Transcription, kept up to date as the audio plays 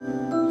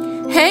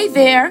Hey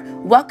there,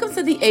 welcome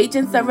to the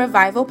Agents of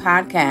Revival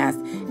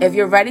podcast. If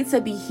you're ready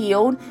to be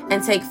healed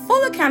and take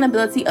full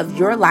accountability of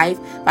your life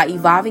by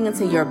evolving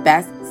into your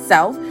best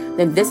self,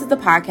 then this is the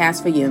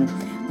podcast for you.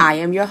 I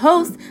am your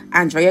host,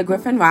 Andrea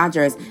Griffin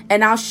Rogers,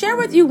 and I'll share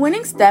with you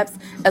winning steps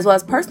as well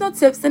as personal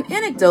tips and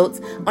anecdotes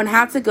on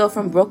how to go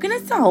from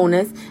brokenness to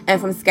wholeness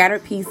and from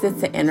scattered pieces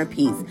to inner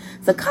peace.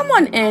 So come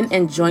on in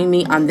and join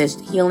me on this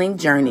healing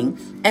journey,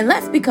 and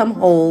let's become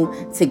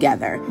whole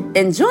together.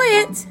 Enjoy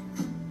it!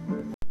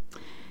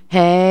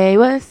 Hey,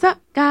 what's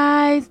up,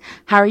 guys?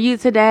 How are you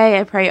today?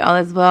 I pray all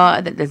is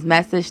well, that this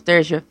message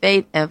stirs your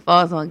faith and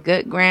falls on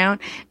good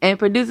ground and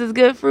produces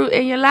good fruit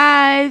in your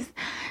lives.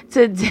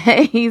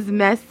 Today's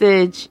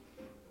message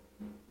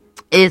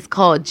is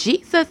called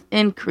Jesus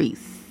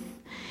Increase.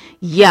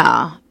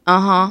 Yeah.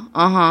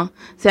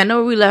 See, I know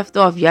where we left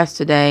off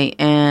yesterday,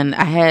 and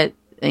I had,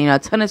 a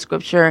ton of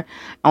scripture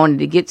I wanted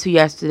to get to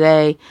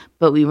yesterday,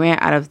 but we ran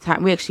out of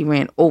time. We actually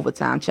ran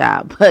overtime,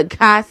 child. But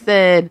God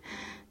said,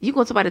 you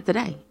going to talk about it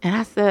today. And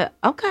I said,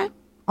 okay,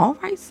 all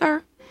right,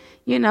 sir.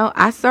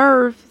 I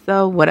serve.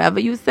 So whatever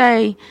you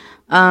say.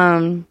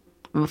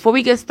 Before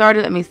we get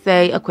started, let me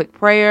say a quick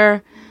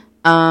prayer.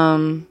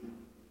 Actually,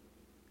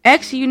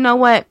 you know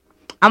what?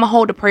 I'm going to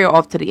hold the prayer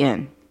off to the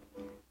end.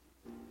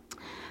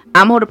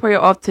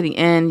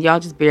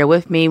 Y'all just bear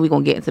with me. We're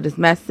going to get into this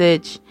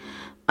message.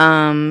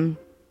 I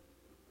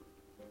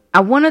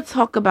want to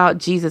talk about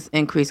Jesus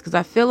Increase because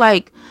I feel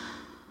like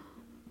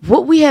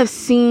what we have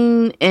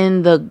seen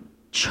in the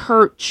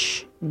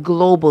church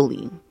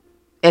globally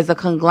as a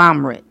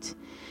conglomerate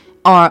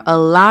are a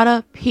lot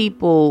of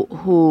people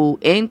who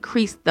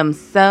increase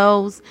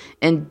themselves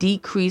and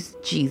decrease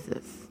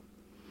Jesus.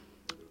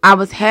 I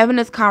was having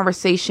this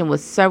conversation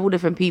with several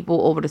different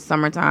people over the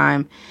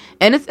summertime,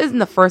 and this isn't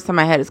the first time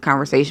I had this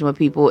conversation with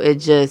people. It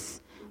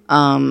just,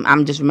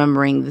 I'm just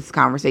remembering this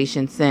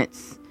conversation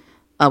since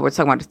we're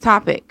talking about this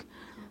topic.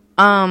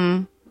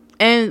 And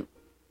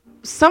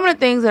some of the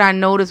things that I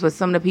noticed with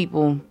some of the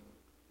people,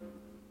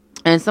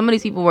 and some of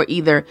these people were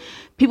either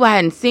people I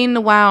hadn't seen in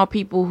a while,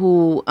 people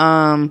who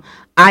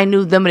I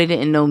knew them, but they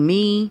didn't know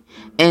me.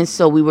 And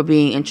so we were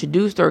being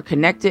introduced or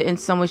connected in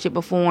some way, shape,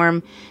 or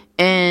form.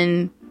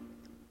 And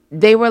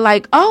they were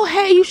like, oh,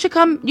 hey, you should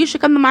come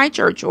to my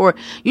church, or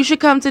you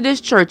should come to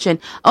this church. And,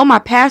 oh, my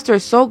pastor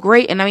is so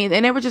great. And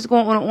and they were just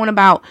going on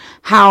about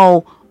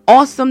how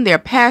awesome their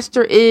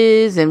pastor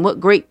is and what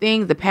great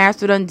things the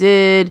pastor done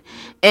did.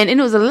 And it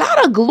was a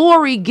lot of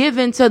glory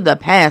given to the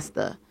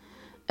pastor.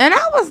 And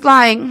I was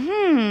like,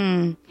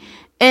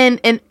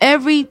 And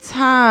every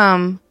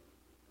time,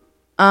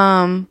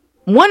 one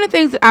of the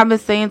things that I've been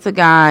saying to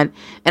God,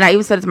 and I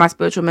even said it to my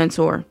spiritual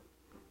mentor,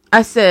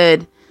 I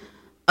said,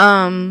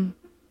 I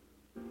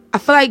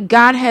feel like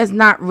God has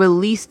not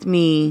released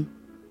me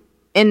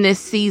in this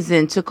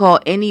season to call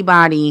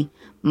anybody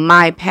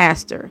my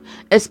pastor,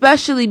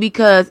 especially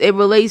because it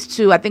relates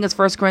to, I think it's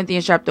 1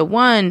 Corinthians chapter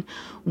 1,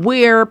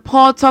 where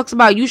Paul talks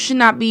about you should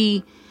not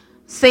be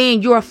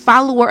saying you're a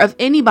follower of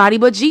anybody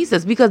but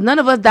Jesus, because none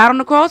of us died on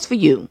the cross for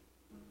you.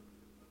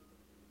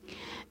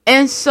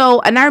 And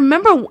I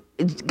remember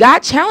God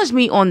challenged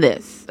me on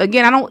this.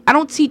 Again, I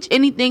don't teach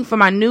anything for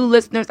my new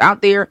listeners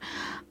out there.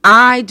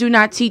 I do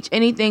not teach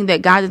anything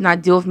that God does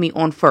not deal with me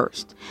on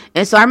first.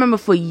 And so I remember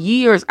for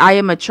years, I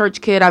am a church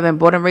kid. I've been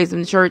born and raised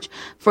in the church.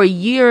 For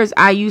years,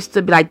 I used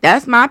to be like,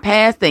 that's my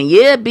pastor. And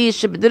yeah,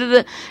 bishop.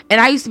 And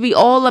I used to be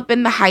all up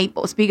in the hype,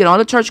 speaking all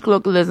the church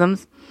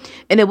colloquialisms.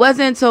 And it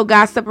wasn't until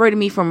God separated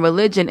me from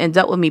religion and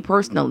dealt with me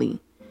personally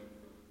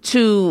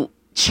to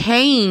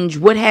change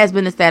what has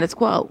been the status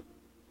quo.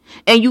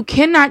 And you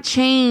cannot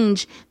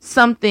change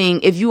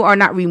something if you are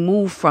not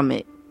removed from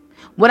it.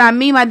 What I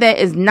mean by that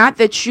is not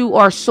that you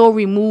are so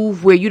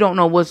removed where you don't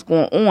know what's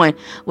going on.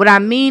 What I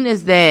mean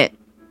is that,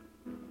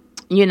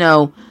 you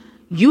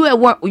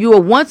were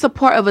once a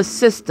part of a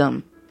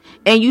system,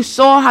 and you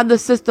saw how the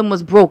system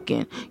was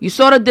broken. You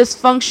saw the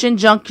dysfunction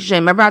junction.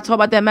 Remember I talked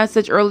about that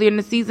message earlier in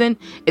the season?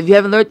 If you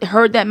haven't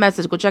heard that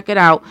message, go check it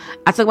out.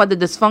 I talk about the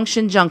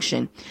dysfunction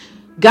junction.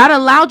 God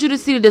allowed you to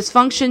see the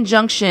dysfunction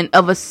junction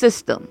of a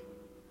system.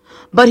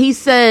 But he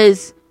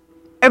says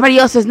everybody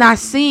else is not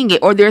seeing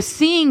it, or they're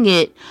seeing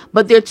it,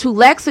 but they're too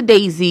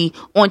lackadaisy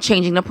on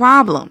changing the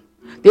problem.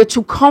 They're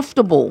too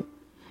comfortable.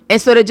 And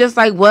so they're just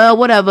like, well,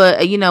 whatever,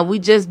 we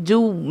just do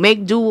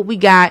what we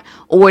got,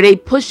 or they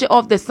push it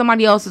off that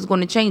somebody else is going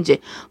to change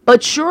it.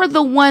 But you're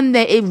the one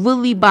that it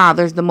really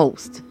bothers the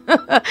most.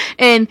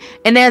 and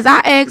as I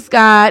ask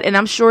God, and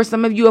I'm sure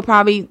some of you have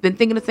probably been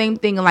thinking the same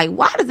thing, and like,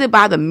 why does it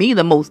bother me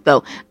the most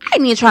though? I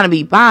ain't even trying to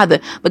be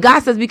bothered. But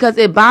God says because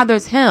it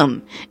bothers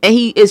him, and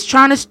he is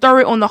trying to stir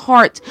it on the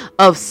heart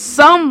of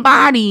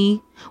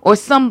somebody or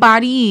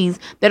somebodies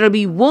that'll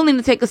be willing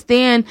to take a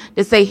stand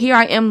to say, here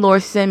I am,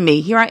 Lord, send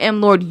me. Here I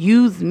am, Lord,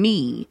 use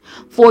me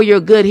for your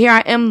good. Here I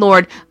am,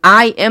 Lord,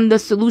 I am the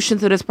solution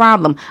to this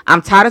problem.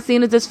 I'm tired of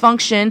seeing the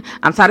dysfunction.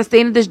 I'm tired of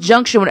staying at this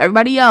junction with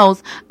everybody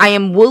else. I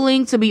am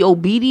willing to be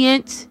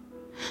obedient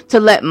to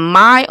let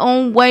my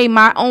own way,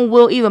 my own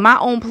will, even my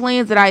own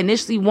plans that I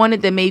initially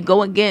wanted that may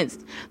go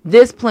against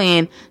this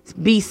plan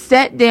be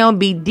set down,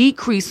 be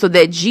decreased, so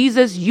that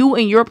Jesus, you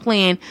and your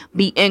plan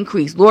be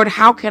increased. Lord,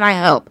 how can I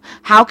help?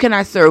 How can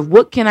I serve?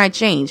 What can I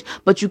change?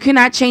 But you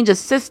cannot change a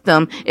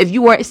system if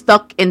you are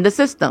stuck in the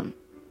system.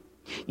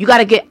 You got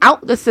to get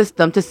out the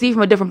system to see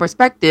from a different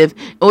perspective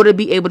in order to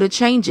be able to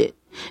change it.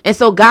 And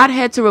so God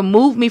had to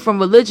remove me from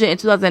religion in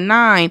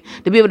 2009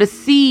 to be able to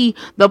see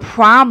the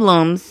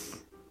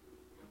problems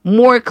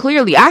more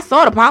clearly. I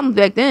saw the problems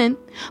back then,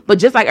 but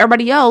just like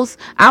everybody else,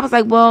 I was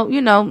like, well,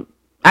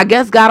 I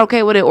guess God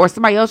okay with it, or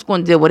somebody else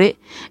going to deal with it.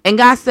 And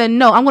God said,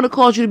 no, I'm going to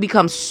cause you to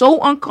become so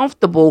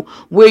uncomfortable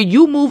where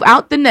you move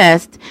out the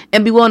nest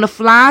and be willing to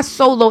fly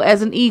solo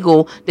as an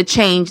eagle to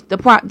change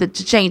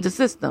the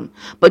system.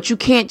 But you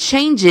can't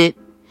change it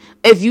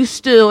if you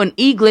still an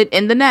eaglet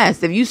in the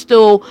nest, if you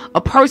still a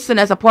person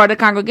that's a part of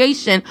the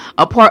congregation,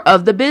 a part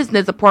of the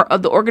business, a part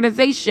of the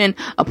organization,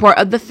 a part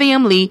of the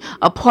family,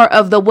 a part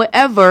of the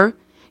whatever.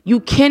 You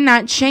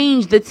cannot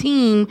change the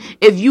team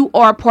if you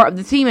are a part of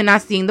the team and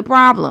not seeing the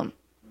problem.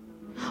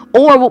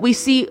 Or what we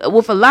see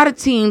with a lot of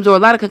teams or a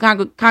lot of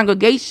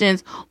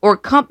congregations or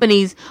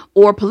companies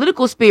or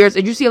political spheres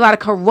is you see a lot of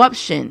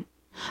corruption.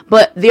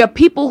 But there are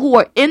people who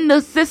are in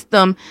the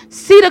system,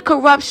 see the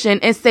corruption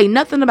and say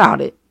nothing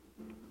about it.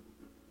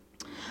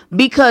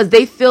 Because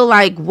they feel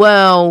like,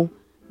 well,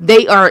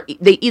 they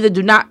either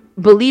do not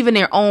believe in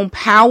their own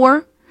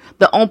power,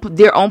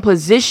 their own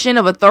position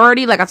of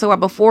authority. Like I talked about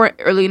before,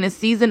 early in the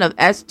season of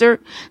Esther,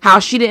 how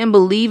she didn't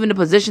believe in the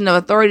position of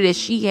authority that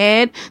she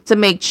had to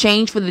make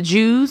change for the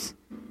Jews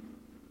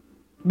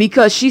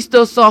because she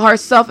still saw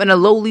herself in a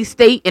lowly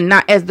state and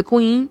not as the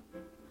queen.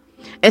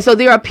 And so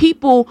there are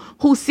people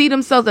who see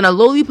themselves in a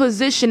lowly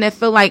position that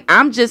feel like,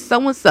 I'm just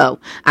so-and-so.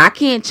 I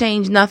can't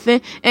change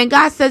nothing. And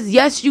God says,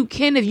 yes, you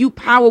can if you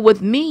power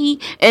with me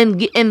and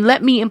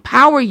let me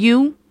empower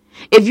you.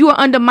 If you are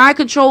under my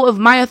control of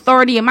my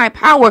authority and my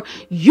power,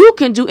 you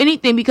can do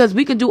anything because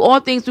we can do all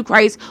things through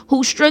Christ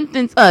who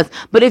strengthens us.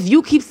 But if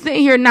you keep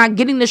sitting here not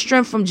getting the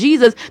strength from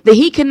Jesus, then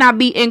he cannot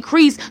be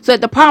increased so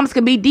that the problems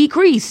can be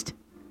decreased.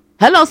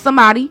 Hello,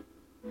 somebody.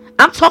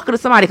 I'm talking to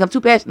somebody because I'm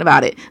too passionate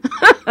about it.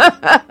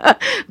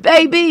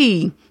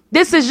 Baby,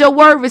 this is your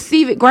word.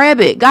 Receive it. Grab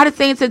it. God is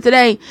saying to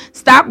today,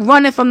 stop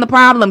running from the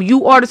problem.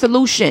 You are the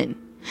solution.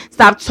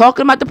 Stop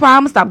talking about the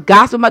problem. Stop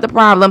gossiping about the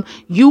problem.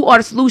 You are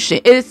the solution.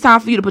 It is time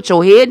for you to put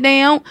your head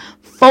down.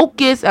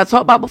 Focus. I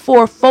talked about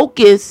before.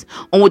 Focus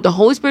on what the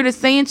Holy Spirit is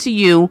saying to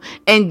you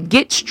and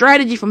get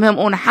strategy from him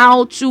on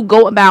how to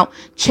go about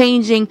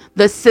changing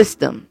the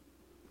system.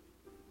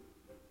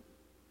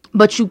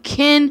 But you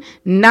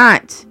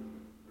cannot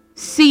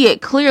see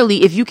it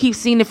clearly if you keep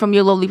seeing it from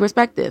your lowly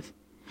perspective.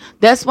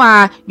 That's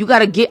why you got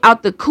to get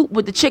out the coop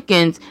with the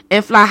chickens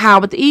and fly high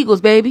with the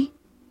eagles, baby.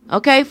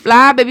 Okay?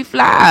 Fly, baby,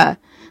 fly.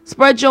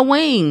 Spread your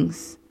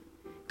wings.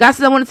 God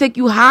says, I want to take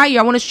you higher.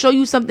 I want to show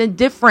you something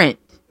different.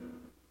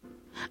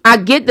 I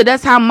get that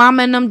that's how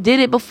mama and them did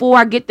it before.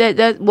 I get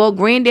that well,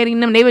 granddaddy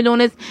and them, they've been doing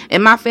this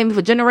in my family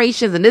for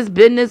generations, and it's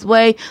been this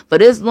way for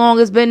this long.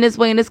 It's been this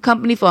way in this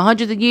company for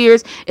hundreds of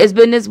years. It's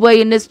been this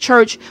way in this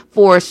church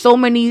for so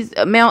many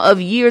amount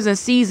of years and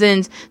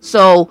seasons.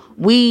 So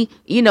we,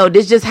 this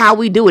is just how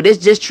we do it.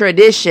 It's just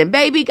tradition.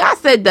 Baby, God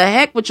said the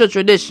heck with your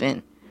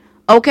tradition.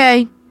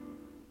 Okay?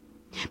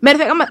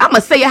 Matter of fact, I'm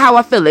going to say it how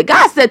I feel it.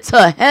 God said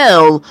to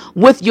hell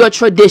with your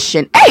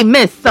tradition.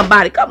 Amen,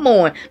 somebody. Come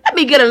on. Let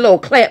me get a little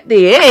clap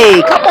there.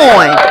 Hey, come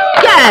on.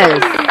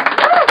 Yes.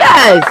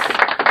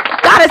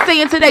 Yes. God is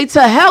saying today,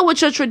 to hell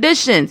with your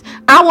traditions.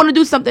 I want to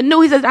do something new.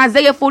 He says,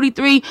 Isaiah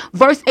 43,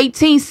 verse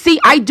 18, see,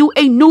 I do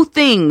a new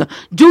thing.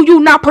 Do you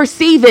not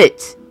perceive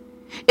it?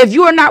 If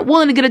you are not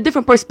willing to get a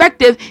different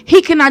perspective,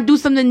 he cannot do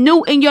something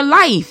new in your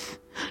life.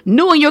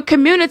 New in your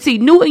community,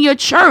 new in your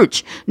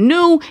church,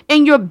 new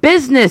in your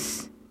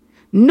business,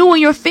 new in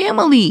your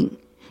family.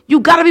 You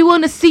got to be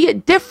willing to see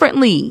it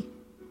differently.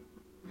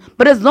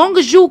 But as long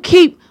as you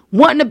keep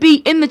wanting to be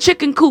in the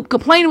chicken coop,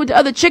 complaining with the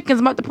other chickens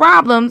about the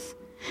problems,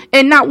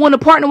 and not want to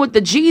partner with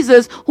the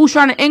Jesus who's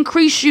trying to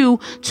increase you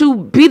to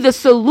be the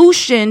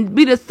solution,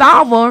 be the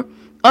solver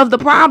of the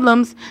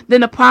problems, then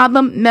the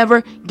problem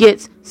never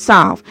gets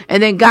solved.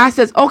 And then God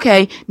says,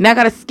 okay, now I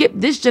got to skip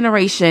this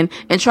generation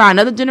and try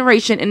another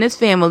generation in this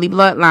family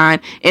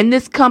bloodline, in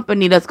this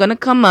company that's going to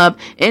come up,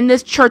 in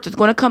this church that's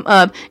going to come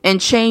up and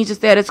change the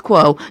status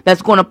quo,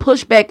 that's going to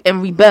push back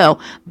and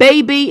rebel.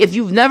 Baby, if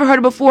you've never heard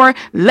it before,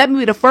 let me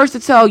be the first to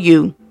tell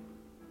you,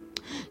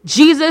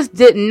 Jesus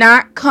did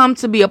not come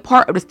to be a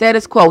part of the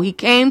status quo. He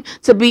came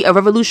to be a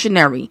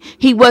revolutionary.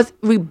 He was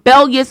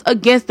rebellious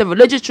against the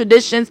religious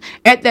traditions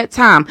at that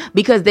time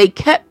because they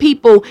kept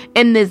people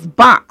in this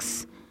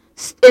box,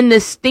 in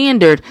this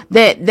standard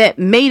that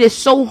made it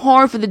so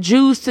hard for the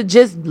Jews to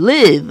just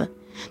live,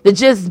 to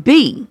just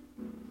be.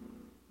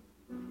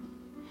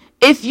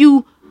 If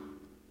you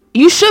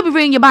should be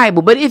reading your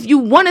Bible, but if you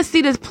want to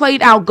see this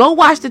played out, go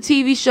watch the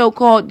TV show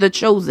called The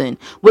Chosen,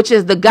 which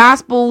is the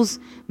Gospels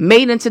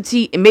made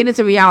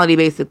into reality.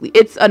 Basically,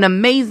 it's an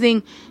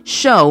amazing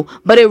show,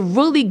 but it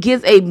really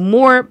gives a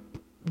more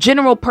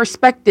general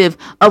perspective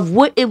of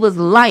what it was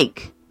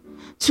like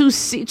to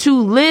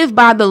live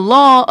by the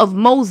law of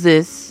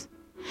Moses,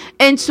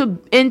 and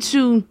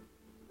to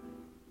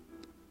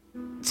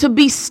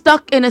be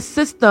stuck in a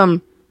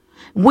system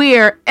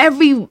where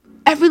every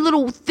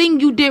little thing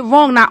you did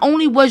wrong, not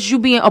only was you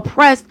being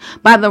oppressed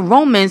by the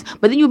Romans,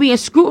 but then you being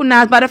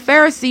scrutinized by the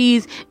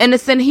Pharisees and the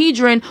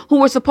Sanhedrin, who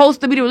were supposed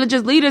to be the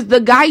religious leaders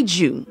to guide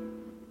you.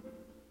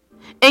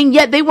 And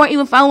yet they weren't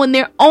even following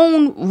their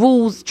own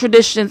rules,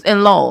 traditions,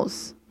 and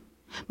laws,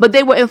 but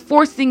they were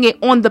enforcing it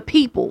on the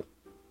people.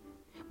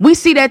 We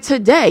see that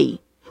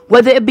today,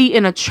 whether it be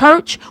in a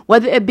church,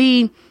 whether it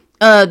be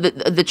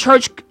the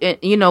church,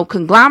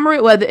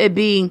 conglomerate, whether it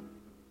be,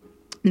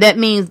 that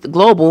means the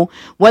global,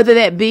 whether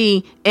that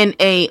be in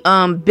a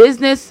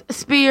business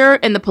sphere,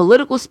 in the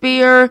political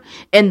sphere,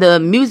 in the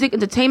music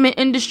entertainment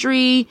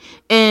industry,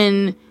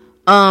 in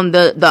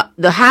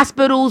the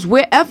hospitals,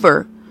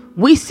 wherever.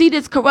 We see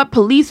this corrupt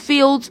police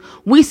fields.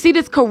 We see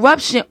this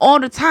corruption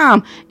all the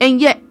time. And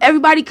yet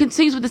everybody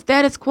continues with the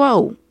status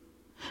quo.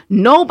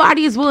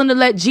 Nobody is willing to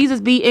let Jesus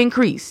be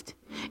increased.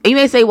 And you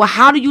may say, well,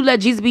 how do you let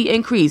Jesus be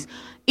increased?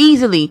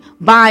 Easily,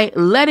 by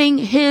letting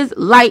his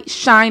light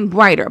shine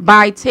brighter,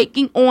 by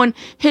taking on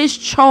his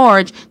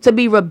charge to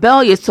be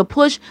rebellious, to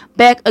push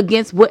back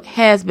against what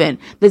has been.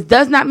 This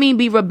does not mean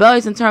be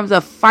rebellious in terms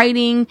of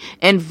fighting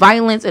and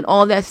violence and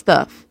all that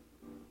stuff.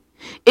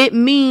 It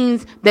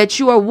means that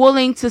you are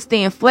willing to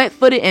stand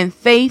flat-footed in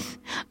faith,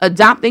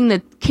 adopting the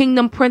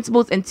kingdom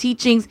principles and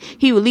teachings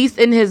he released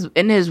in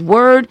his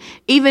word,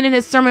 even in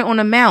his Sermon on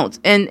the Mount,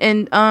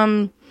 and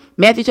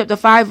Matthew chapter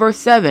 5, verse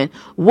 7,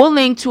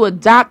 willing to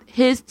adopt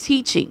his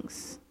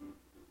teachings.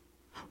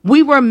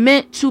 We were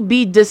meant to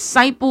be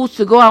disciples,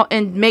 to go out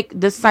and make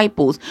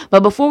disciples.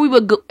 But before we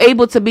were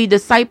able to be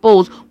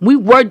disciples, we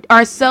were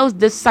ourselves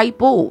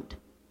discipled.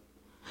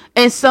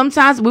 And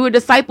sometimes we were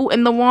discipled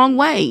in the wrong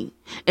way.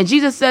 And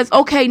Jesus says,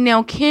 okay,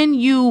 now can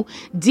you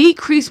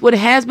decrease what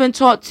has been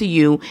taught to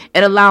you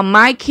and allow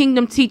my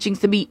kingdom teachings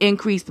to be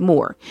increased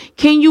more?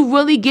 Can you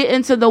really get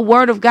into the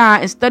word of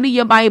God and study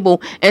your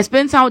Bible and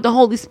spend time with the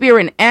Holy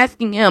Spirit and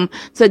asking him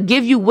to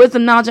give you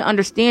wisdom, knowledge, and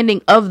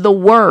understanding of the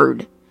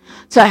word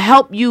to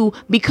help you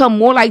become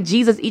more like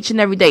Jesus each and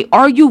every day?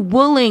 Are you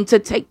willing to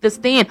take the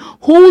stand?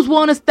 Who's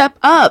willing to step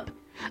up?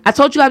 I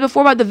told you guys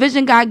before about the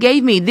vision God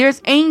gave me.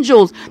 There's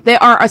angels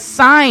that are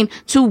assigned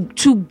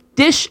to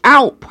dish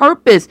out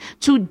purpose,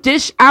 to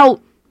dish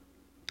out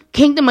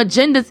kingdom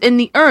agendas in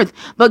the earth.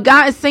 But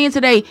God is saying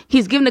today,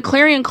 he's giving the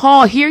clarion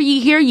call. Hear ye,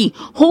 hear ye.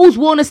 Who's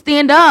willing to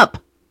stand up?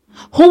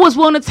 Who is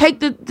willing to take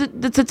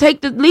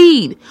the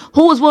lead?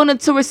 Who is willing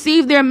to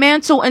receive their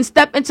mantle and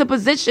step into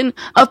position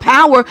of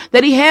power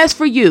that he has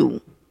for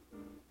you?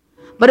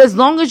 But as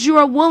long as you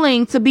are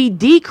willing to be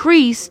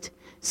decreased,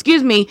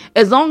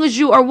 as long as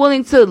you are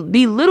willing to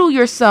belittle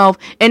yourself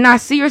and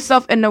not see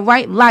yourself in the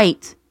right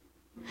light,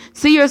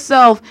 see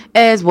yourself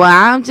as, well,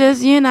 I'm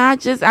just,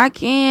 I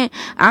can't,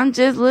 I'm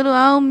just little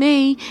old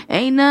me,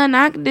 ain't nothing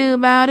I can do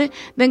about it,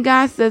 then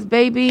God says,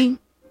 baby,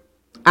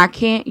 I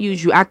can't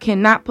use you. I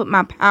cannot put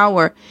my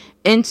power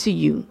into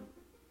you.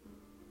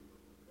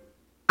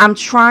 I'm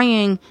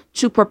trying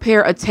to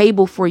prepare a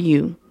table for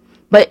you,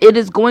 but it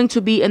is going to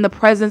be in the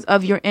presence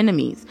of your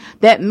enemies.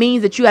 That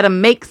means that you got to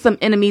make some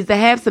enemies, to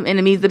have some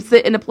enemies, to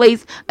sit in a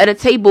place at a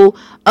table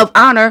of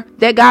honor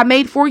that God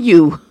made for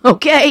you.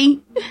 Okay?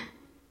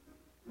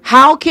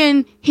 How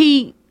can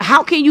you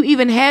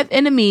even have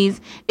enemies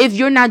if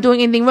you're not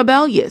doing anything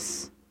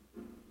rebellious?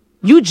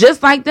 You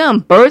just like them.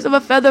 Birds of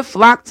a feather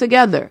flock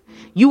together.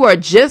 You are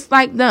just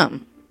like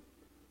them.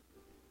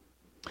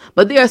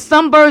 But there are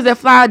some birds that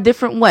fly a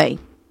different way.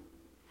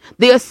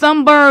 There are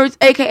some birds,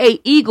 aka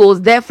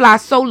eagles, that fly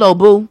solo,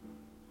 boo.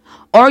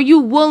 Are you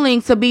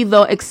willing to be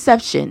the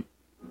exception?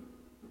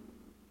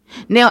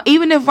 Now,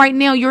 even if right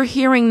now you're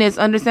hearing this,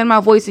 understand my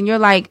voice, and you're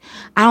like,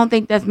 I don't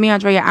think that's me,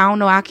 Andrea. I don't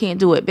know. I can't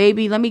do it.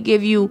 Baby, let me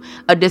give you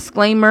a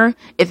disclaimer.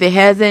 If it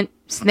hasn't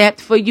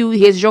snapped for you,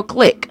 here's your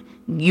click.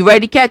 You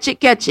ready to catch it?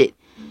 Catch it.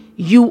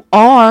 You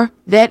are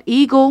that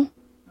eagle.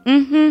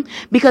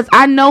 Because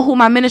I know who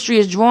my ministry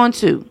is drawn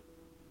to.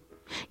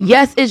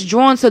 Yes, it's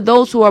drawn to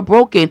those who are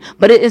broken,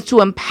 but it is to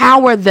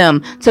empower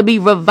them to be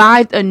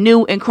revived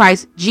anew in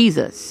Christ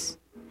Jesus,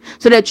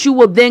 so that you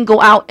will then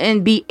go out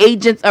and be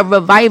agents of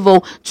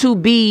revival, to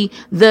be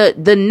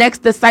the next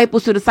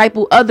disciples to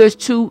disciple others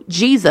to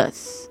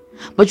Jesus.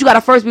 But you got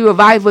to first be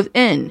revived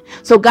within.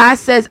 So God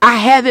says, I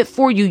have it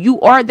for you.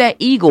 You are that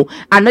eagle.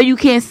 I know you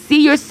can't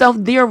see yourself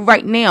there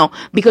right now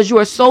because you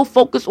are so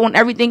focused on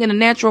everything in the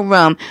natural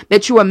realm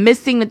that you are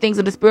missing the things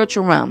of the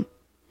spiritual realm.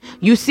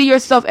 You see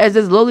yourself as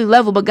this lowly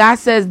level, but God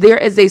says there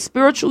is a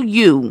spiritual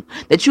you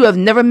that you have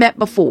never met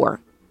before.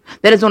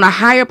 that is on a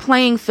higher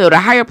playing field, a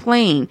higher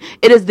plane.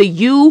 It is the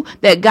you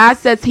that God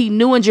says he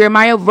knew in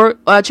Jeremiah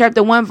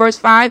chapter 1, verse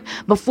 5,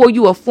 before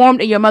you were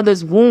formed in your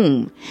mother's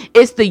womb.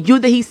 It's the you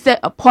that he set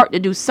apart to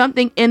do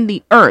something in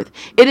the earth.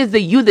 It is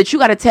the you that you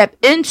got to tap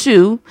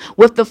into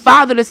with the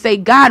Father to say,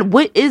 God,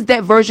 what is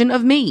that version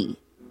of me?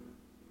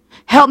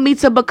 Help me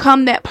to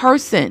become that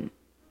person.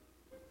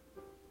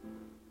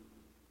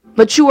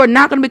 But you are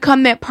not going to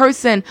become that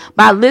person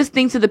by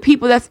listening to the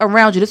people that's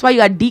around you. That's why you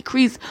got to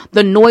decrease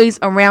the noise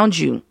around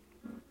you.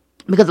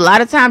 Because a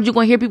lot of times you're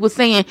going to hear people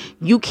saying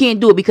you can't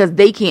do it because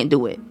they can't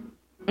do it.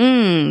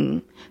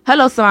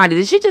 Hello, somebody.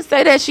 Did she just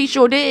say that? She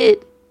sure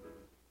did.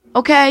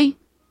 Okay.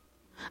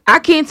 I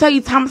can't tell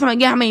you time and time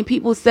again how many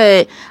people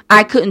said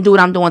I couldn't do what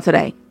I'm doing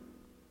today.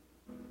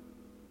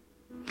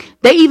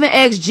 They even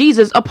asked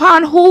Jesus,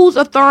 upon whose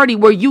authority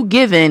were you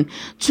given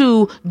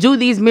to do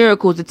these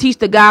miracles, to teach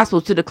the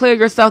gospel, to declare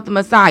yourself the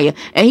Messiah?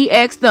 And he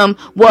asked them,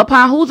 well,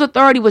 upon whose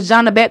authority was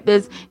John the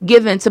Baptist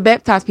given to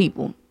baptize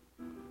people?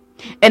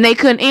 And they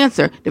couldn't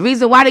answer. The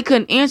reason why they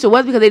couldn't answer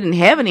wasn't because they didn't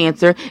have an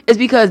answer. It's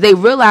because they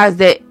realized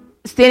that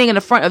standing in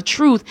the front of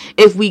truth,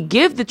 if we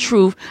give the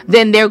truth,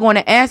 then they're going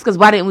to ask us,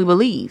 why didn't we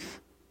believe?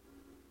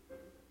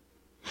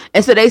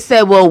 And so they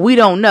said, well, we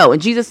don't know.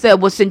 And Jesus said,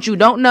 well, since you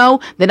don't know,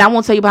 then I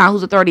won't tell you about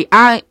whose authority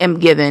I am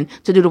given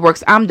to do the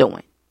works I'm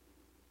doing.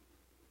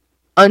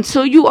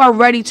 Until you are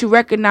ready to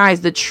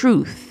recognize the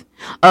truth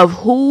of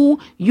who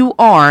you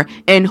are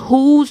and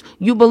whose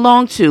you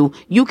belong to,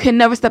 you can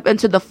never step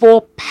into the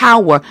full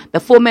power, the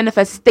full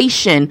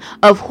manifestation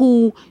of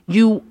who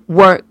you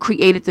were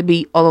created to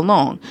be all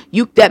along.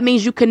 That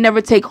means you can never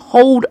take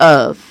hold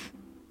of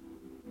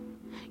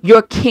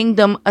your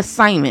kingdom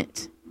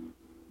assignment.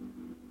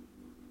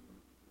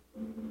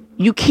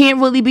 You can't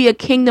really be a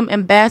kingdom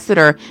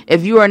ambassador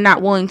if you are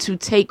not willing to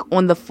take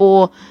on the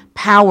full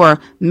power,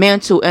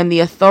 mantle, and the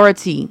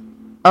authority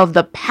of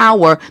the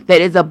power that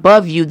is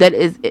above you, that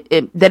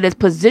is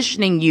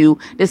positioning you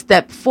to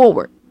step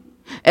forward.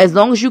 As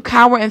long as you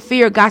cower in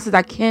fear, God says,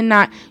 I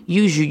cannot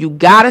use you. You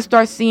got to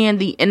start seeing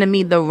the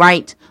enemy the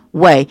right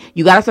way.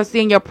 You got to start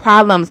seeing your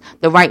problems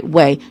the right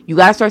way. You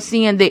got to start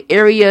seeing the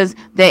areas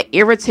that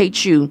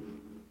irritate you,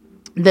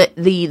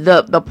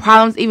 the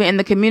problems even in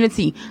the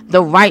community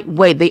the right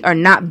way. They are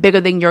not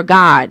bigger than your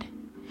God.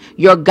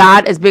 Your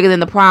God is bigger than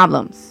the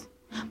problems.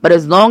 But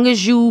as long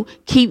as you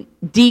keep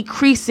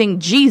decreasing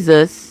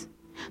Jesus,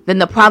 then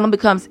the problem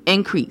becomes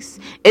increase.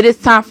 It is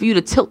time for you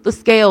to tilt the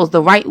scales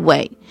the right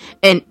way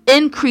and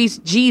increase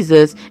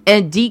Jesus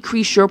and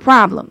decrease your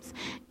problems.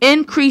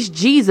 Increase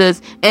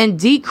Jesus and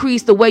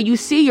decrease the way you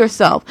see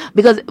yourself.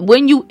 Because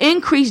when you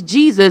increase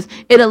Jesus,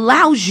 it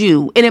allows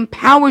you, it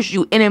empowers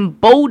you, it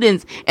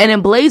emboldens and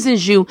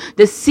emblazons you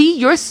to see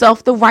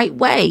yourself the right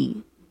way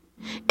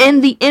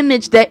in the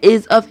image that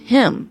is of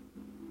him.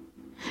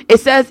 It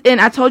says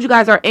I told you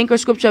guys our anchor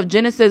scripture of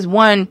Genesis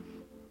 1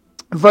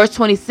 verse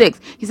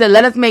 26. He said,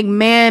 let us make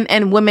man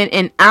and woman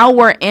in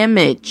our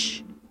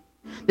image.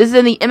 This is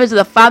in the image of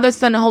the Father,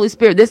 Son, and Holy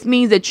Spirit. This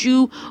means that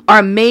you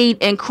are made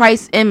in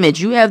Christ's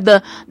image. You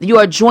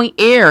are joint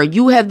heir.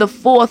 You have the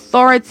full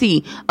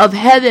authority of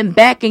heaven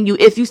backing you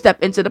if you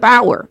step into the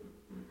power.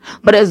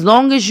 But as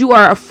long as you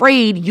are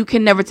afraid, you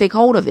can never take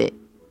hold of it.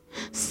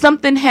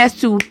 Something has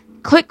to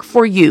click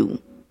for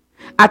you.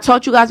 I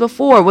taught you guys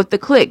before with the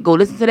click. Go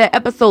listen to that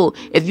episode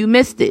if you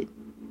missed it.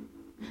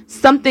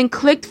 Something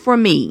clicked for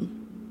me.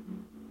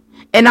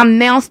 And I'm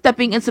now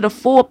stepping into the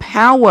full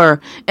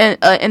power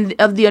and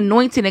of the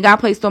anointing that God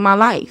placed on my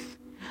life.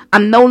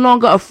 I'm no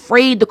longer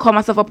afraid to call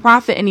myself a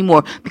prophet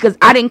anymore because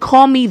I didn't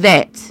call me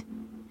that.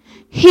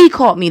 He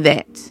called me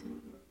that.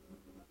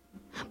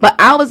 But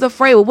I was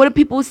afraid. Well, what do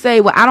people say?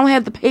 Well, I don't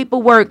have the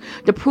paperwork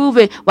to prove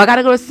it. Well, I got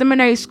to go to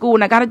seminary school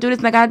and I got to do this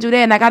and I got to do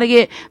that. And I got to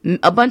get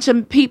a bunch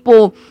of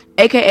people,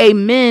 aka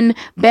men,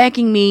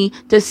 backing me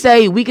to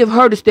say we give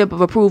her the stamp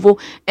of approval.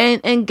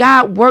 And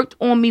God worked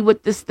on me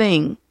with this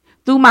thing.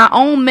 Through my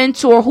own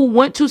mentor who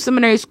went to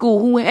seminary school,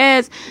 who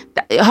has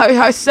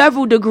her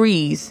several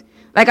degrees.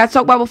 Like I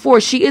talked about before,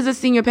 she is a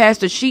senior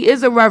pastor. She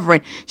is a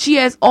reverend. She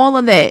has all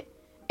of that.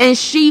 And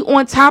she,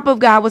 on top of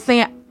God, was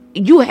saying,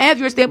 you have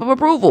your stamp of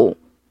approval.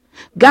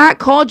 God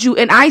called you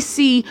and I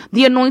see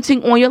the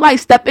anointing on your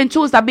life. Step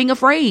into it. Stop being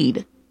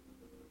afraid.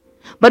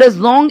 But as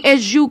long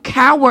as you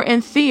cower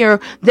in fear,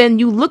 then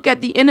you look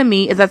at the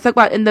enemy, as I talked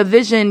about in the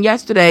vision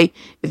yesterday.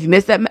 If you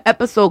missed that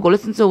episode, go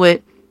listen to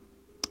it.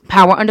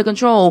 Power under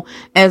control.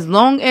 As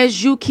long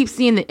as you keep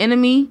seeing the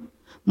enemy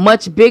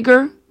much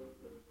bigger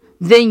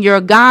than your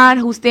God,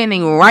 who's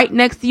standing right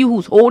next to you,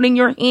 who's holding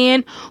your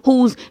hand,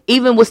 who's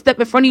even will step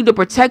in front of you to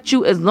protect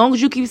you, as long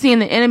as you keep seeing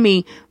the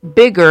enemy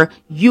bigger,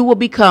 you will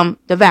become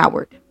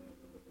devoured.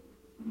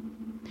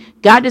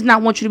 God does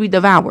not want you to be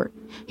devoured.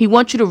 He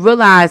wants you to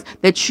realize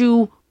that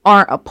you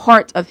are a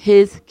part of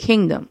his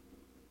kingdom.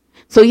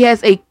 So he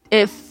has a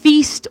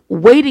feast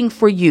waiting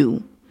for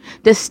you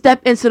to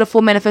step into the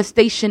full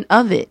manifestation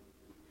of it.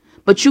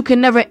 But you can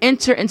never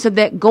enter into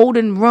that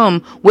golden room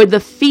where the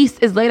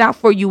feast is laid out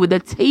for you, where the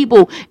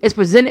table is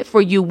presented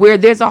for you, where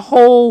there's a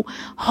whole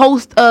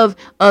host of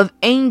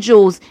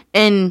angels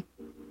and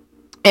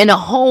and a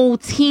whole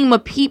team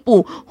of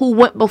people who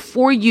went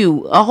before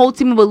you, a whole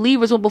team of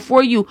believers went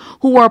before you,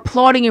 who are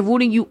applauding and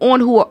rooting you on,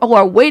 who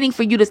are waiting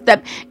for you to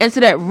step into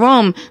that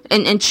room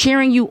and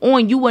cheering you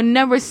on. You will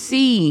never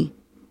see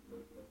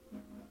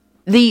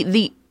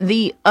the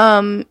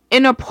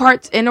inner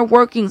parts, inner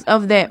workings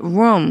of that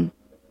room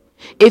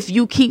if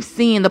you keep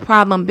seeing the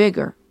problem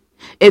bigger.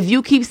 If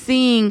you keep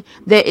seeing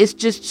that it's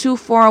just too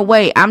far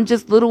away, I'm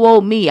just little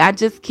old me, I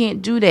just can't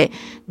do that.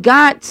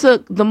 God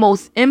took the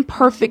most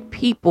imperfect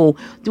people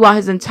throughout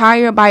his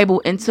entire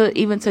Bible until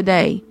even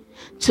today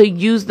to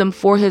use them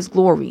for his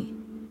glory.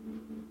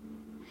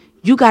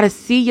 You got to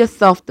see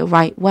yourself the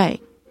right way.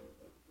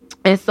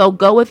 And so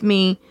go with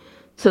me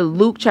to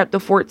Luke chapter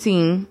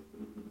 14,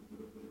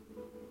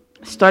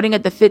 starting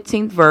at the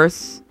 15th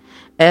verse.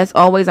 As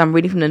always, I'm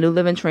reading from the New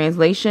Living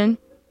Translation.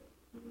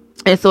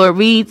 And so it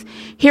reads,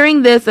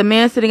 hearing this, a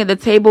man sitting at the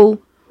table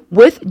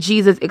with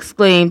Jesus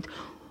exclaimed,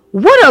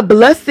 "What a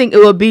blessing it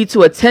will be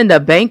to attend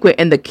a banquet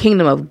in the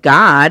kingdom of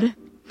God."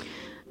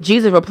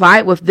 Jesus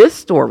replied with this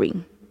story.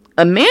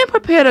 A man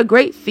prepared a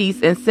great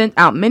feast and sent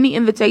out many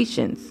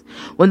invitations.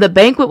 When the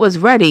banquet was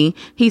ready,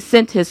 he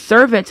sent his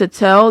servant to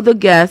tell the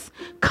guests,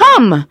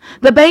 "Come,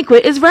 the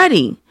banquet is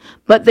ready."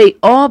 But they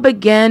all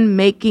began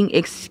making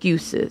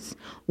excuses.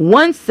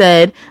 One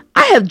said,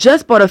 "I have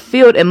just bought a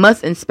field and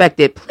must inspect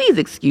it. Please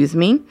excuse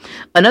me."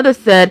 Another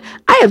said,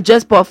 "I have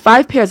just bought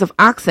 5 pairs of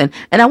oxen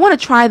and I want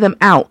to try them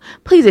out.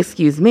 Please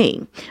excuse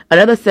me."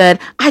 Another said,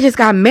 "I just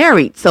got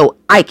married, so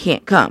I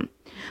can't come."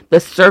 The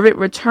servant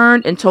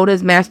returned and told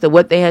his master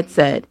what they had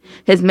said.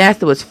 His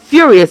master was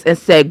furious and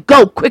said,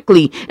 "Go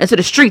quickly into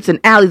the streets and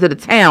alleys of the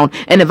town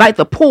and invite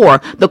the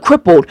poor, the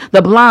crippled,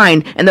 the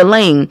blind, and the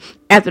lame."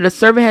 After the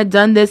servant had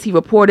done this, he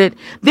reported,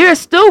 "There is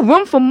still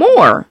room for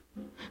more."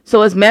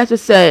 So his master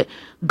said,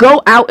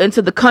 "Go out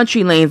into the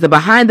country lanes and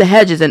behind the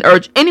hedges and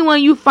urge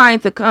anyone you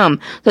find to come,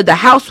 so the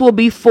house will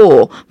be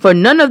full. For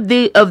none of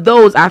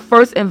those I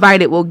first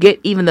invited will get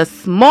even the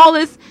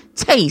smallest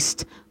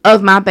taste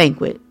of my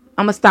banquet."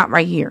 I'm going to stop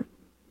right here.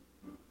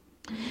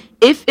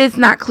 If it's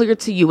not clear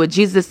to you what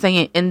Jesus is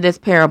saying in this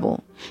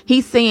parable,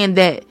 he's saying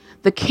that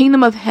the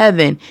kingdom of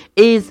heaven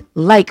is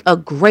like a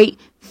great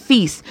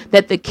feast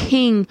that the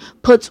king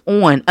puts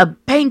on, a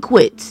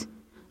banquet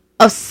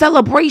of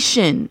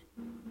celebration.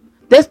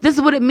 This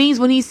is what it means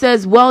when he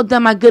says, "Well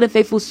done, my good and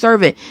faithful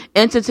servant,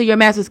 enter into your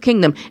master's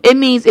kingdom." It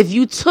means if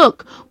you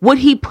took what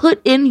he put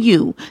in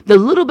you, the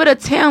little bit of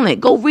talent,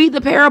 go read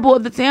the parable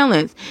of the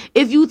talents.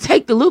 If you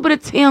take the little bit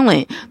of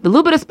talent, the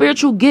little bit of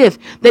spiritual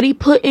gift that he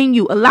put in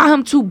you, allow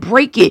him to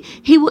break it,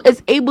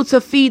 is able to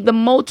feed the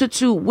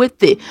multitude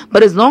with it.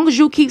 But as long as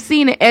you keep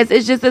seeing it as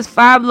it's just as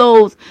 5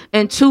 loaves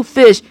and 2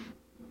 fish,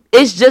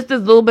 it's just this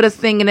little bit of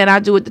singing that I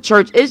do at the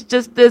church. It's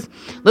just this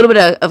little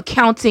bit of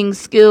counting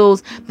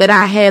skills that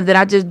I have that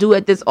I just do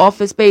at this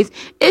office space.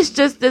 It's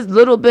just this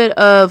little bit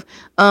of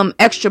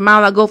extra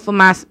mile I go for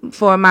my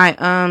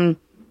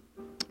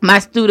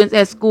students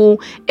at school.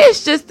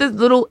 It's just this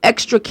little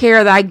extra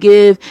care that I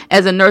give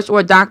as a nurse or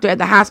a doctor at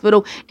the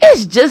hospital.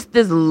 It's just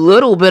this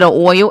little bit of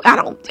oil.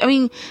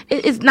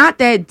 It's not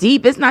that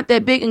deep. It's not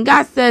that big. And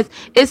God says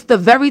it's the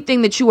very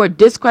thing that you are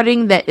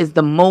discrediting that is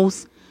the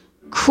most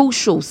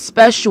crucial,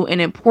 special, and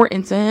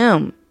important to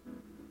him.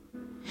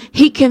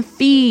 He can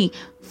feed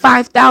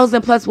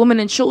 5,000 plus women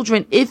and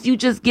children if you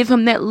just give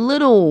him that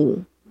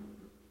little.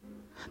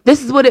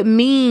 This is what it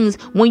means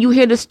when you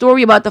hear the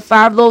story about the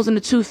 5 loaves and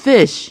the 2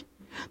 fish.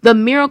 The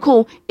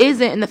miracle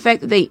isn't in the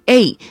fact that they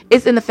ate.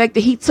 It's in the fact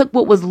that he took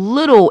what was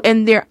little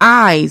in their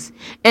eyes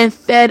and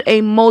fed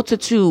a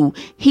multitude.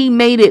 He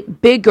made it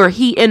bigger.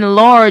 He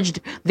enlarged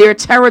their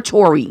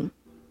territory.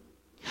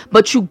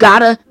 But you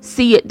gotta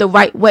see it the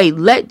right way.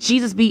 Let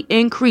Jesus be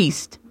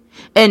increased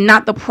and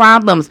not the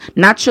problems,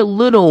 not your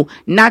little,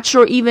 not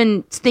your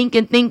even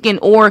stinking thinking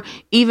or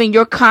even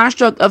your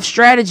construct of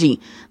strategy.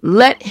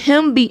 Let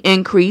him be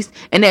increased.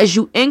 And as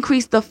you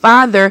increase the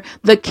Father,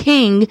 the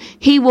King,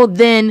 he will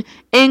then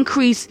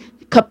increase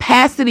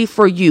capacity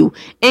for you,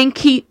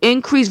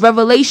 increase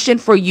revelation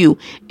for you,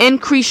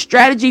 increase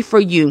strategy for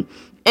you,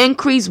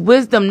 increase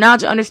wisdom,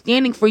 knowledge,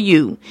 understanding for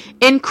you,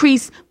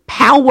 increase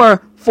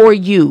power for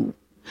you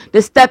to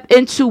step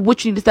into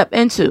what you need to step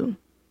into.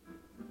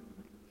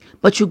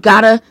 But you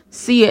gotta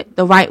see it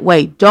the right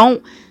way.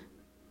 Don't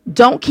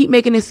keep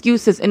making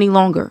excuses any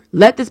longer.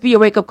 Let this be a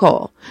wake-up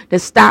call to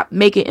stop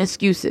making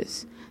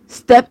excuses.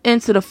 Step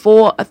into the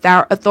full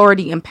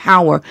authority and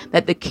power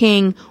that the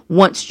King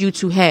wants you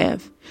to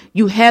have.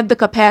 You have the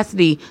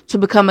capacity to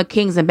become a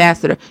king's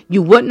ambassador.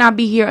 You would not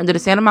be here under the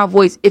sound of my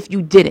voice if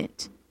you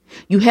didn't.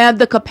 You have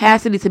the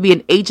capacity to be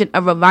an agent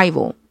of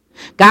revival.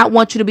 God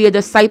wants you to be a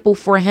disciple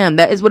for him.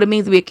 That is what it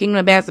means to be a kingdom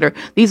ambassador.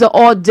 These are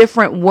all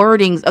different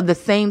wordings of the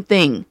same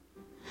thing.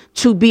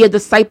 To be a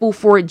disciple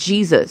for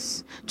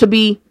Jesus. To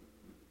be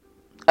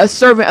a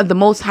servant of the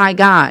Most High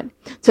God,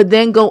 to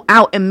then go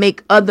out and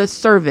make other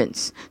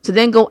servants, to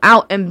then go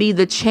out and be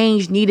the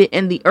change needed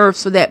in the earth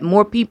so that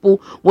more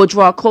people will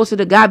draw closer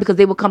to God, because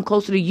they will come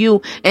closer to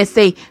you and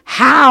say,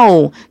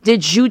 how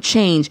did you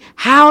change?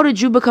 How did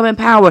you become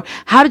empowered?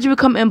 How did you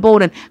become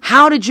emboldened?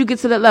 How did you get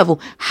to that level?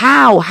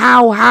 How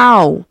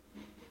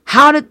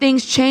did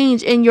things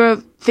change in your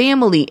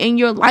family, in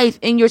your life,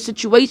 in your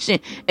situation,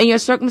 in your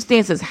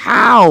circumstances?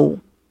 How?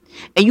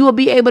 And you will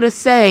be able to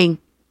say,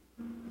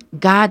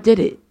 God did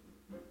it.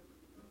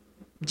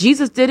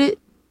 Jesus did it.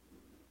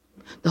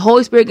 The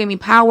Holy Spirit gave me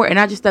power and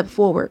I just stepped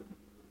forward.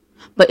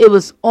 But it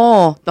was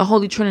all the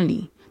Holy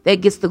Trinity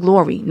that gets the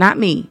glory, not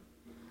me.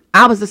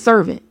 I was the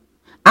servant.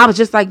 I was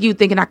just like you,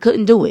 thinking I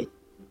couldn't do it.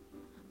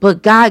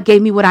 But God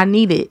gave me what I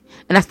needed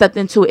and I stepped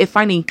into it. It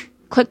finally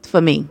clicked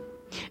for me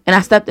and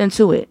I stepped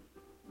into it.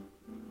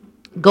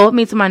 Go with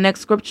me to my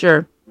next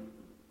scripture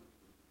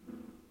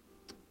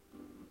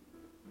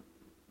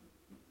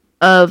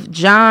of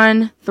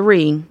John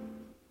 3.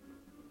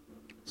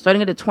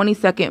 Starting at the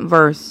 22nd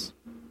verse.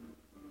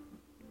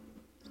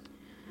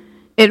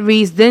 It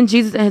reads, Then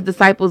Jesus and his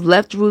disciples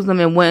left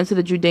Jerusalem and went into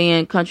the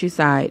Judean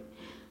countryside.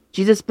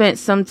 Jesus spent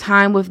some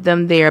time with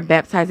them there,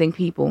 baptizing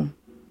people.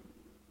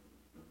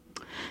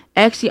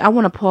 Actually, I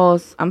want to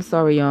pause. I'm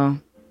sorry, y'all.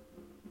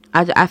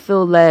 I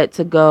feel led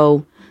to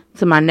go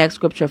to my next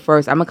scripture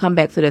first. I'm going to come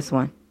back to this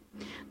one.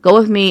 Go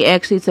with me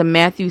actually to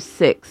Matthew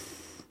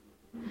 6.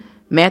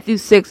 Matthew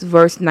 6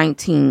 verse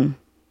 19.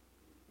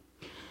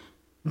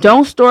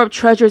 Don't store up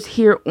treasures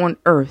here on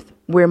earth,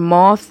 where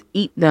moths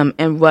eat them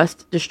and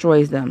rust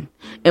destroys them,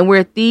 and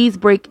where thieves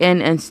break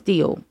in and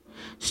steal.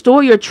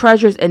 Store your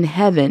treasures in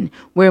heaven,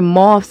 where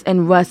moths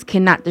and rust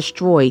cannot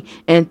destroy,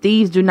 and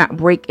thieves do not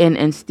break in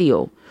and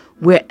steal.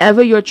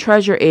 Wherever your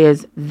treasure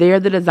is, there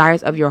the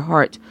desires of your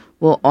heart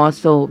will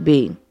also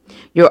be.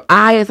 Your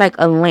eye is like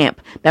a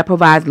lamp that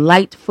provides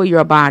light for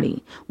your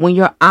body. When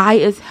your eye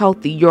is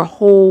healthy, your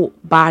whole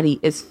body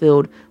is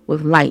filled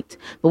with light.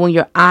 But when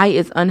your eye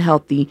is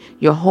unhealthy,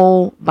 your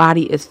whole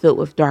body is filled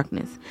with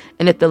darkness.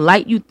 And if the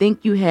light you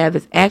think you have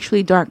is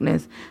actually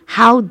darkness,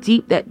 how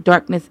deep that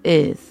darkness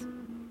is.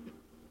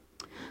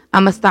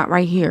 I'm going to stop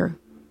right here.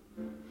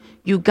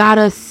 You got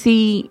to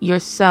see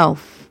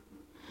yourself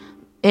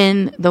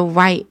in the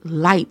right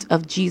light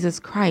of Jesus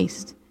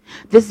Christ.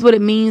 This is what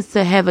it means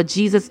to have a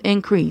Jesus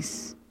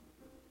increase.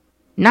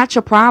 Not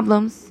your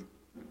problems,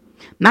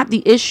 not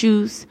the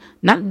issues,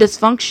 not the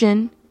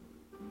dysfunction,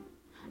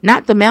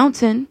 not the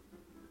mountain.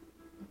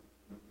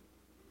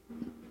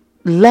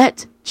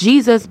 Let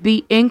Jesus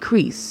be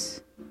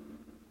increase.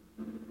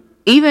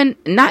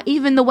 Not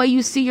even the way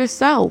you see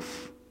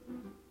yourself.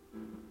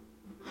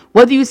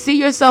 Whether you see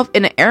yourself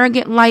in an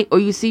arrogant light or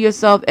you see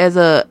yourself as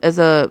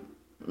a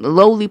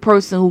lowly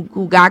person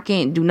who God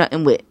can't do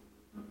nothing with.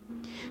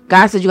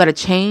 God says you got to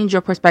change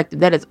your perspective.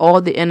 That is all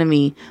the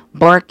enemy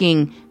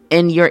barking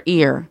in your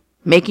ear,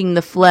 making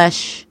the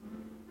flesh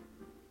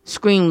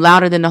scream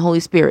louder than the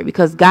Holy Spirit,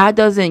 because God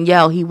doesn't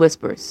yell, he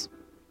whispers.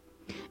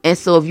 And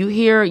so if you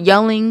hear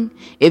yelling,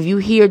 if you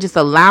hear just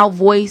a loud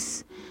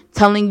voice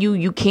telling you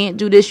you can't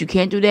do this, you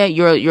can't do that,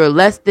 you're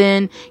less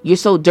than, you're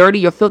so dirty,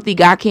 you're filthy,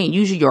 God can't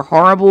use you, you're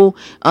horrible,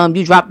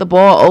 you dropped the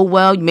ball, oh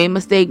well, you made a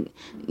mistake,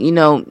 ain't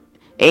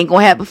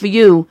gonna happen for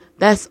you.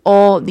 That's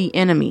all the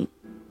enemy.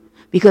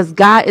 Because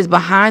God is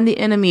behind the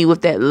enemy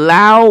with that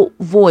loud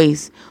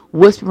voice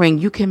whispering,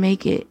 you can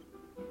make it.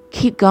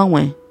 Keep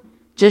going.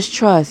 Just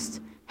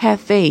trust.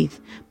 Have faith.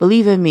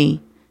 Believe in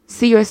me.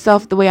 See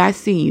yourself the way I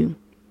see you.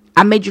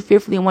 I made you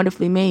fearfully and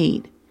wonderfully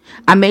made.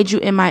 I made you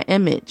in my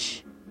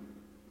image.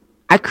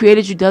 I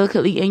created you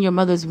delicately in your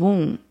mother's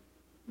womb.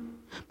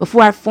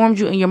 Before I formed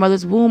you in your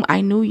mother's womb,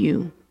 I knew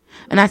you.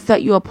 And I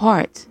set you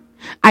apart.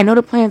 I know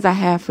the plans I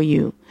have for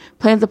you.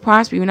 Plans to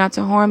prosper you, not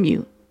to harm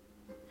you.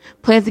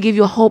 Plans to give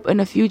you a hope in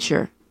the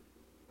future.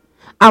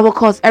 I will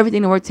cause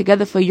everything to work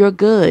together for your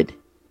good,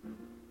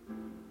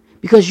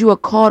 because you are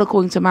called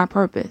according to my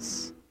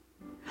purpose.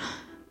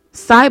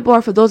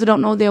 Sidebar, for those who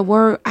don't know their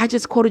word, I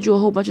just quoted you a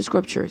whole bunch of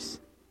scriptures.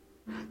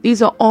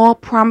 These are all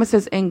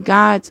promises in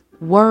God's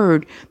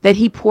word that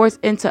he pours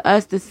into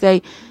us to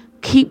say,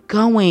 keep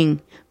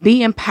going.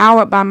 Be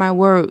empowered by my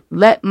word.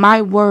 Let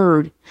my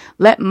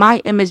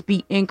image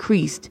be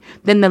increased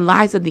than the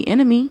lies of the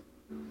enemy.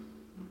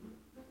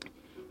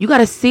 You got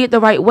to see it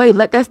the right way.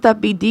 Let that stuff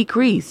be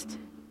decreased.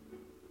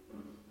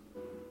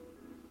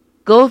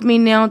 Go with me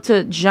now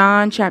to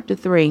John chapter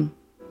 3.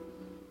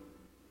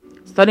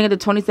 Starting at the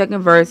 22nd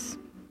verse.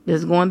 This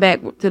is going back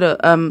to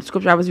the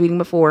scripture I was reading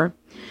before.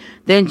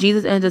 Then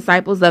Jesus and his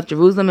disciples left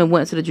Jerusalem and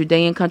went to the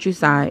Judean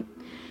countryside.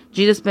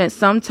 Jesus spent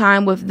some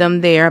time with them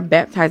there,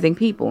 baptizing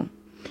people.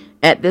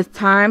 At this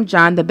time,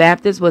 John the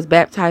Baptist was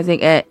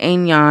baptizing at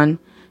Ainon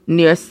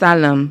near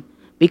Salem,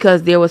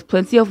 because there was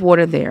plenty of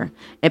water there,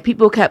 and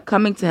people kept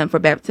coming to him for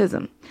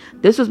baptism.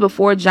 This was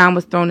before John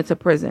was thrown into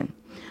prison.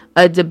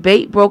 A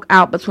debate broke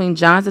out between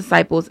John's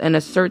disciples and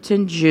a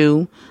certain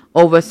Jew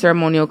over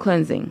ceremonial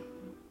cleansing.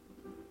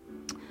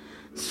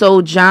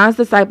 So John's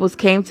disciples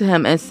came to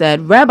him and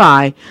said,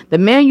 Rabbi, the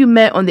man you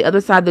met on the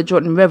other side of the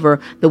Jordan River,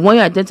 the one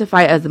you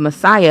identify as the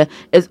Messiah,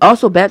 is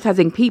also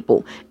baptizing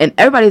people, and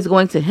everybody's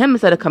going to him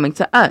instead of coming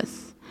to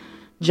us.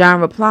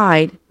 John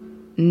replied,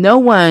 no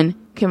one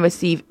can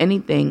receive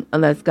anything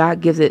unless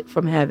God gives it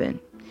from heaven.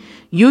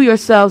 You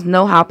yourselves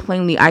know how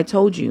plainly I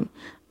told you,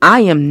 I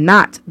am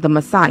not the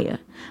Messiah.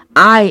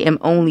 I am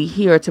only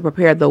here to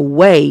prepare the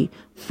way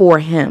for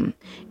him.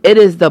 It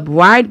is the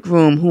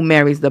bridegroom who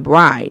marries the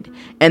bride,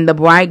 and the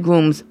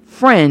bridegroom's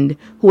friend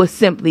who is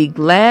simply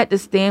glad to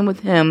stand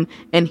with him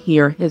and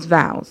hear his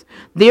vows.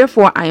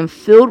 Therefore, I am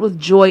filled with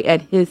joy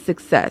at his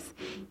success.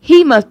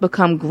 He must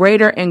become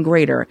greater and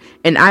greater,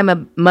 and I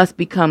must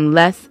become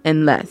less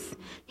and less.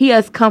 He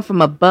has come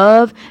from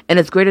above and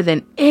is greater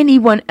than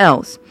anyone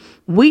else.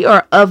 We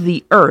are of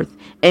the earth,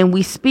 and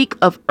we speak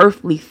of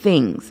earthly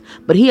things,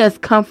 but he has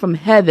come from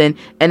heaven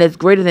and is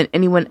greater than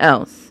anyone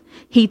else.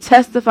 He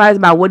testifies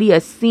about what he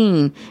has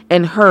seen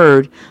and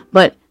heard,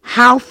 but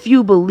how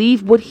few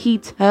believe what he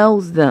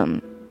tells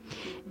them.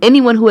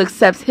 Anyone who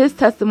accepts his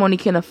testimony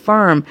can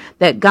affirm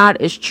that God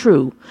is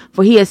true,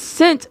 for he is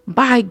sent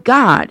by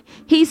God.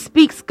 He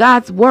speaks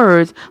God's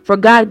words, for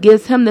God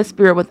gives him the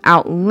Spirit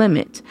without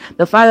limit.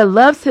 The Father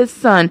loves his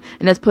Son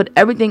and has put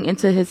everything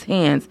into his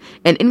hands,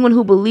 and anyone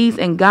who believes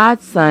in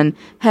God's Son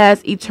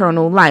has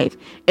eternal life.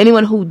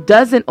 Anyone who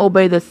doesn't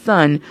obey the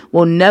Son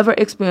will never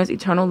experience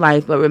eternal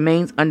life, but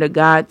remains under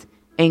God's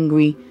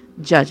angry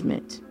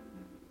judgment.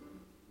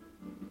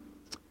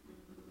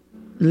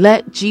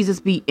 Let Jesus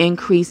be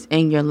increased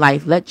in your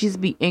life. Let Jesus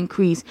be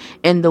increased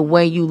in the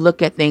way you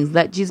look at things.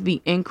 Let Jesus be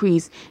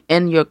increased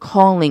in your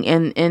calling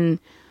and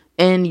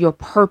in your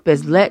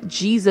purpose. Let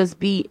Jesus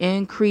be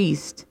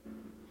increased.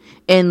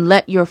 And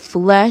let your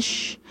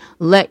flesh,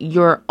 let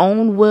your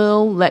own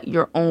will, let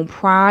your own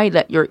pride,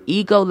 let your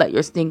ego, let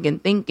your stinking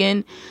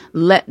thinking,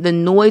 let the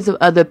noise of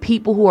other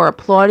people who are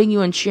applauding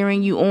you and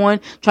cheering you on,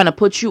 trying to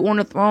put you on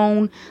a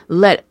throne,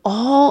 let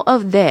all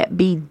of that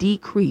be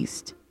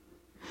decreased,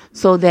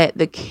 so that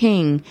the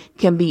king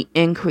can be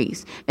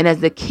increased. And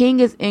as the king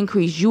is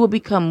increased, you will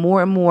become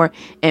more and more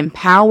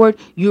empowered.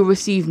 You will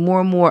receive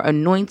more and more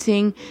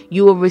anointing.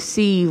 You will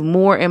receive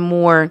more and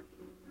more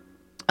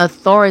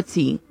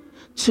authority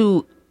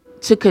to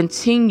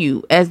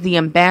continue as the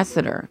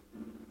ambassador,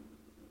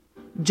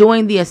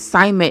 doing the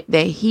assignment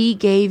that he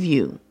gave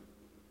you.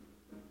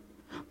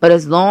 But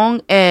as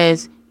long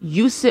as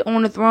you sit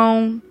on the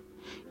throne,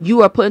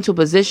 you are put into a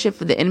position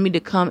for the enemy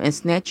to come and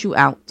snatch you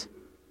out.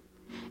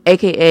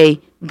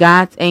 AKA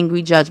God's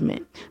angry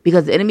judgment,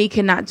 because the enemy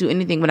cannot do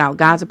anything without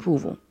God's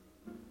approval.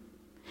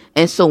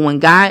 And so when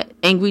God's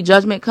angry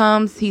judgment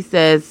comes, he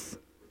says,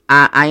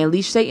 I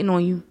unleash Satan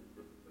on you.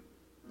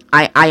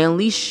 I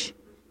unleash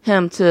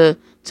him to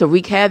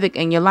wreak havoc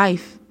in your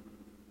life,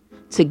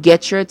 to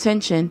get your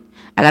attention.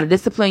 I got to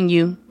discipline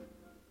you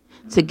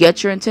to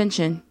get your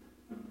attention.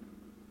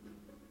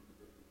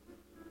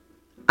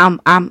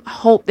 I'm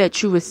hope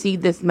that you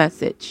receive this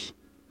message.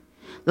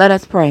 Let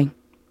us pray.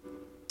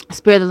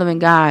 Spirit of the living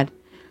God,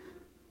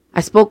 I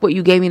spoke what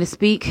you gave me to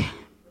speak.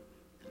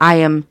 I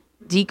am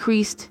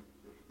decreased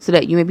so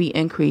that you may be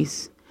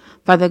increased.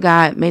 Father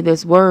God, may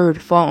this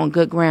word fall on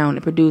good ground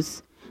and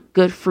produce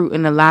good fruit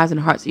in the lives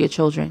and hearts of your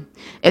children.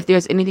 If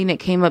there's anything that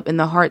came up in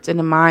the hearts and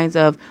the minds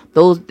of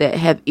those that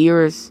have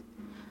ears,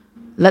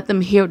 let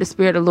them hear what the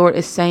Spirit of the Lord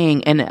is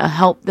saying and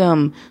help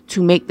them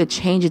to make the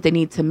changes they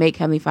need to make,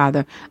 Heavenly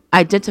Father.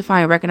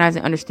 Identifying,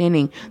 recognizing,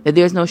 understanding that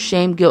there's no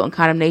shame, guilt, and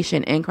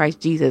condemnation in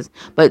Christ Jesus,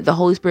 but the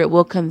Holy Spirit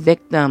will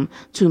convict them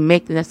to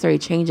make the necessary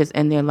changes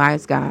in their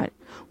lives, God.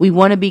 We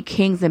want to be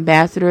king's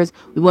ambassadors.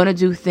 We want to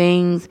do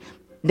things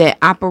that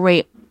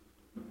operate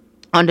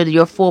under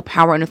your full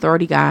power and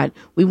authority, God.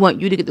 We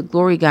want you to get the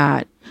glory,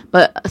 God.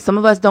 But some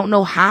of us don't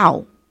know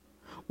how.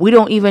 We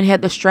don't even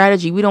have the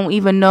strategy. We don't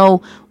even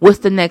know what's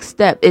the next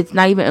step. It's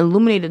not even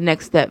illuminated the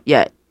next step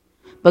yet.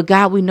 But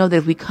God, we know that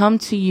if we come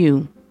to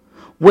you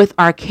with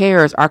our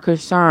cares, our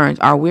concerns,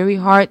 our weary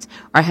hearts,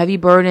 our heavy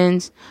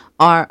burdens,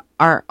 our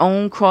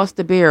own cross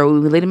to bear, we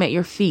lay them at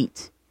your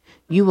feet,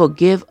 you will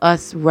give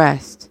us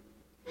rest.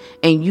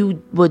 And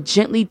you will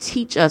gently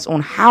teach us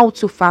on how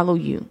to follow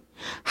you,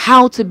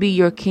 how to be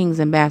your king's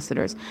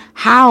ambassadors,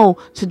 how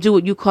to do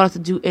what you call us to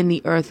do in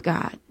the earth,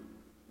 God.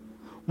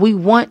 We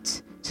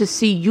want to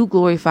see you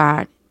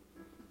glorified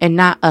and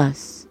not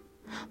us.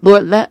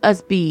 Lord, let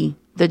us be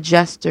the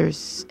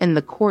jesters in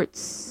the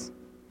courts,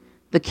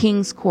 the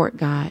king's court,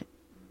 God.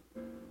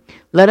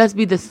 Let us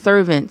be the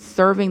servants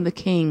serving the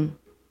king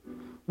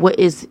what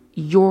is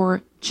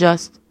your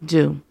just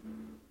due.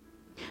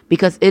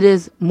 Because it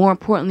is more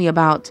importantly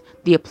about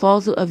the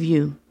applause of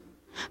you.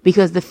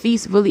 Because the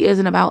feast really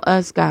isn't about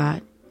us,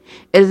 God.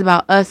 It is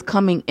about us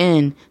coming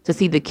in to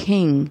see the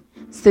king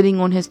sitting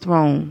on his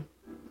throne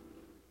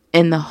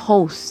and the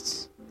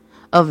hosts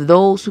of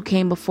those who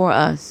came before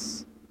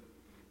us,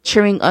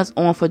 cheering us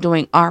on for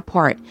doing our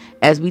part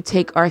as we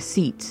take our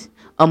seat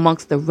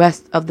amongst the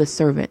rest of the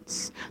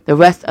servants, the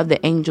rest of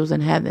the angels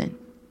in heaven.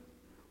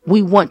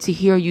 We want to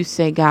hear you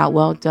say, God,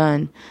 well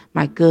done,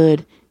 my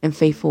good and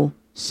faithful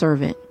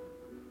servant.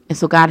 And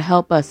so, God,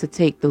 help us to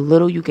take the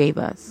little you gave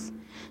us,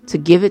 to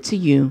give it to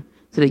you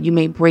so that you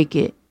may break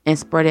it and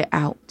spread it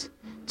out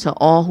to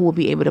all who will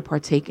be able to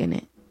partake in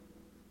it.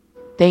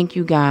 Thank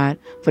you, God,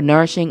 for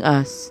nourishing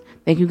us.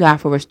 Thank you, God,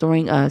 for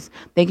restoring us.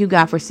 Thank you,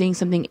 God, for seeing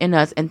something in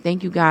us. And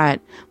thank you, God,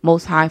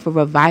 Most High, for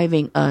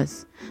reviving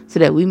us so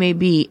that we may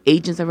be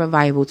agents of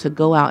revival to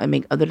go out and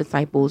make other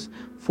disciples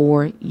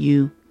for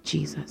you,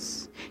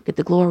 Jesus. Get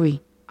the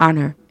glory,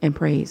 honor, and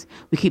praise.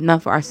 We keep none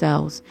for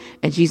ourselves.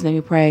 In Jesus' name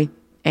we pray.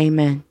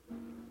 Amen.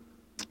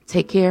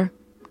 Take care.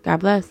 God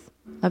bless.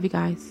 Love you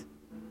guys.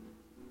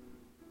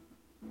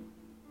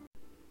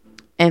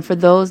 And for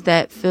those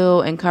that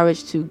feel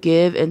encouraged to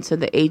give into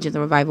the Agents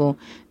of Revival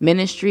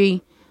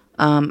ministry,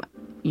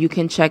 you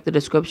can check the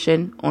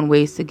description on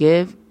ways to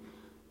give.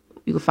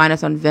 You can find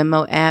us on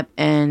Venmo app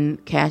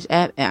and Cash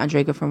App at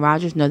Andre Griffin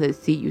Rogers. Know that the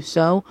seed you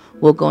sow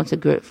will go into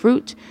good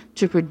fruit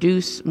to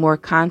produce more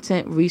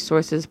content,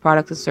 resources,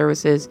 products, and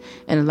services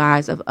in the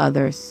lives of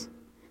others.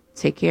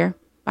 Take care.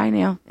 Bye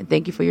now. And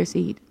thank you for your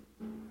seed.